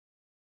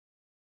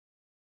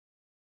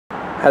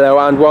Hello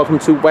and welcome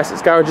to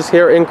Wessex Garages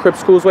here in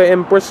Cribbs Causeway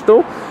in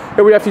Bristol.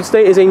 Here we have for you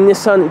today is a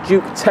Nissan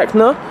Juke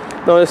Tekna.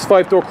 Now this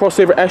 5-door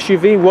crossover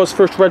SUV was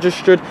first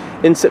registered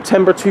in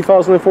September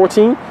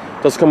 2014. It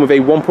does come with a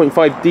 1.5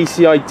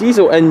 DCi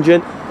Diesel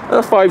Engine and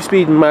a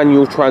 5-speed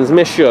manual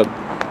transmission.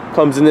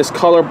 Comes in this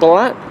colour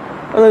black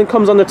and then it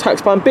comes under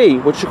tax plan B,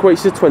 which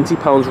equates to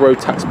 £20 road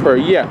tax per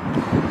year.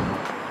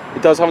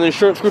 It does have an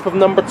insurance group of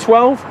number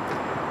 12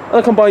 and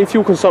a combined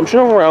fuel consumption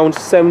of around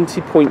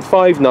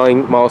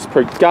 70.59 miles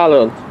per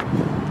gallon.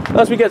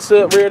 As we get to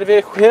the rear of the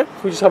vehicle here,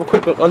 we just have a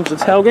quick look under the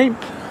tailgate.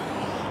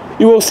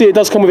 You will see it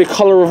does come with a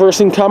colour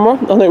reversing camera,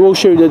 and it will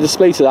show you the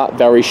display to that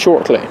very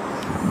shortly.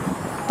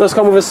 It does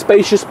come with a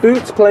spacious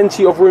boot,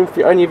 plenty of room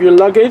for any of your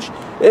luggage.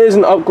 It is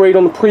an upgrade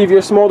on the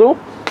previous model.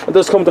 It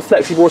does come with the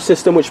FlexiBoard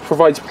system, which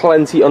provides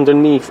plenty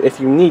underneath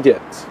if you need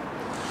it.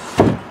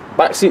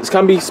 Back seats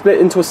can be split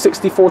into a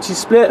 60-40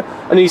 split,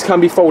 and these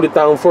can be folded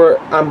down for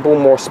ample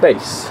more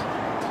space.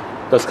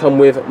 It does come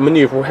with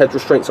manoeuvrable head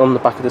restraints on the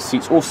back of the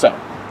seats also.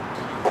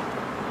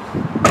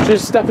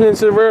 Just stepping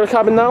into the rear of the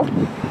cabin now.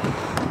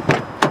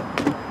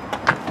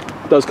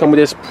 It does come with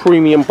this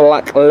premium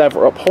black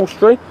leather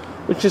upholstery,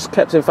 which is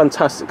kept in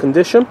fantastic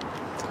condition.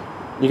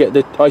 You get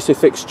the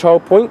ISOFIX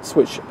child points,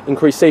 which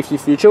increase safety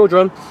for your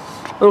children.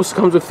 It also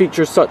comes with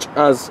features such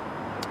as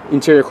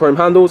interior chrome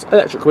handles,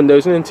 electric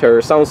windows and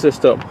interior sound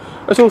system.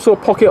 There's also a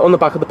pocket on the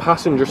back of the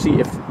passenger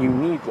seat if you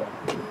need one.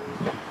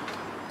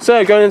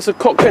 So going into the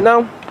cockpit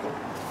now.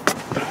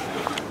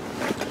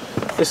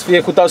 This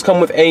vehicle does come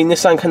with a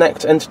Nissan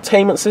Connect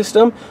entertainment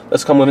system. It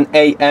does come with an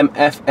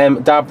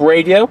AM/FM DAB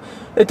radio.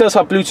 It does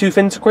have Bluetooth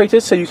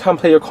integrated, so you can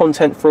play your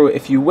content through it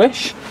if you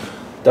wish.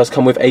 It does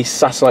come with a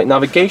satellite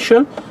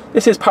navigation.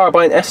 This is powered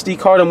by an SD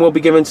card and will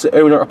be given to the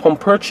owner upon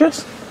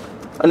purchase.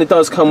 And it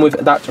does come with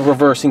that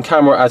reversing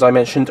camera, as I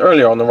mentioned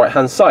earlier, on the right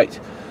hand side.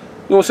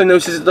 You also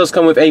notice it does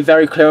come with a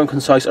very clear and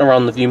concise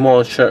around the view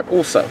monitor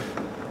also.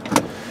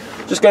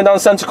 Just going down the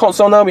centre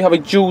console now, we have a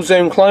dual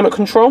zone climate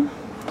control.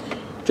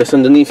 Just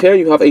underneath here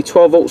you have a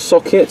 12-volt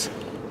socket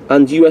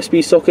and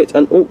USB socket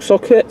and aux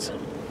socket.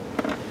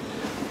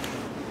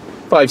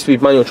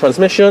 5-speed manual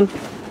transmission,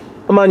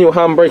 a manual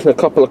handbrake and a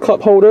couple of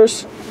cup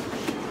holders.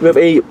 We have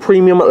a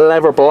premium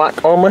leather black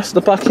armrest at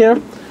the back here,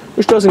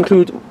 which does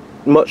include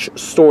much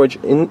storage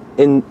in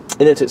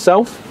it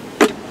itself.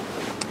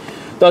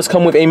 It does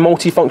come with a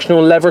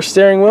multifunctional leather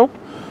steering wheel.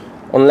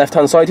 On the left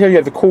hand side here you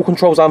have the cruise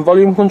controls and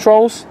volume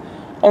controls.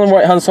 On the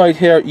right hand side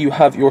here you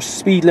have your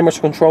speed limiter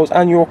controls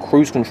and your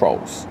cruise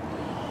controls.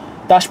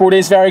 Dashboard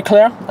is very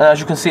clear, and as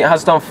you can see it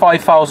has done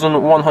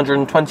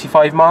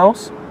 5,125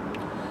 miles.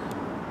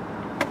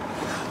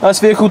 This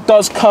vehicle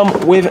does come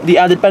with the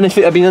added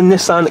benefit of being a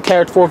Nissan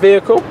cared for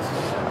vehicle,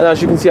 and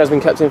as you can see it has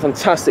been kept in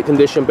fantastic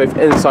condition both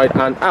inside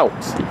and out.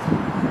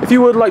 If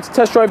you would like to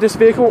test drive this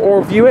vehicle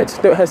or view it,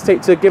 don't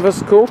hesitate to give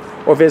us a call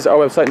or visit our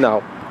website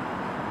now.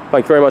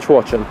 Thank you very much for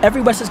watching.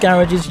 Every Wessex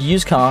Garages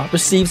used car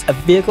receives a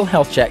vehicle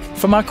health check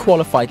from our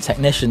qualified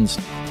technicians.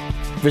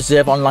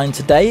 Reserve online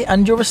today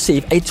and you'll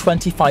receive a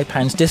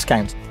 £25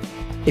 discount.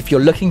 If you're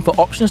looking for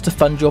options to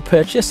fund your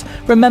purchase,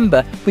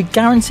 remember we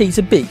guarantee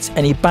to beat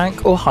any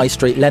bank or high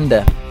street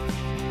lender.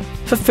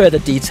 For further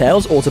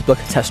details or to book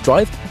a test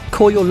drive,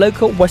 call your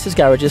local Wessex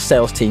Garages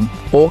sales team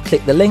or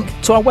click the link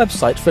to our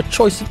website for a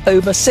choice of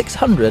over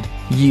 600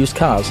 used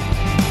cars.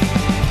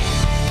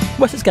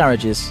 Wessex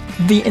Garages,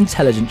 the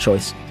intelligent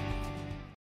choice.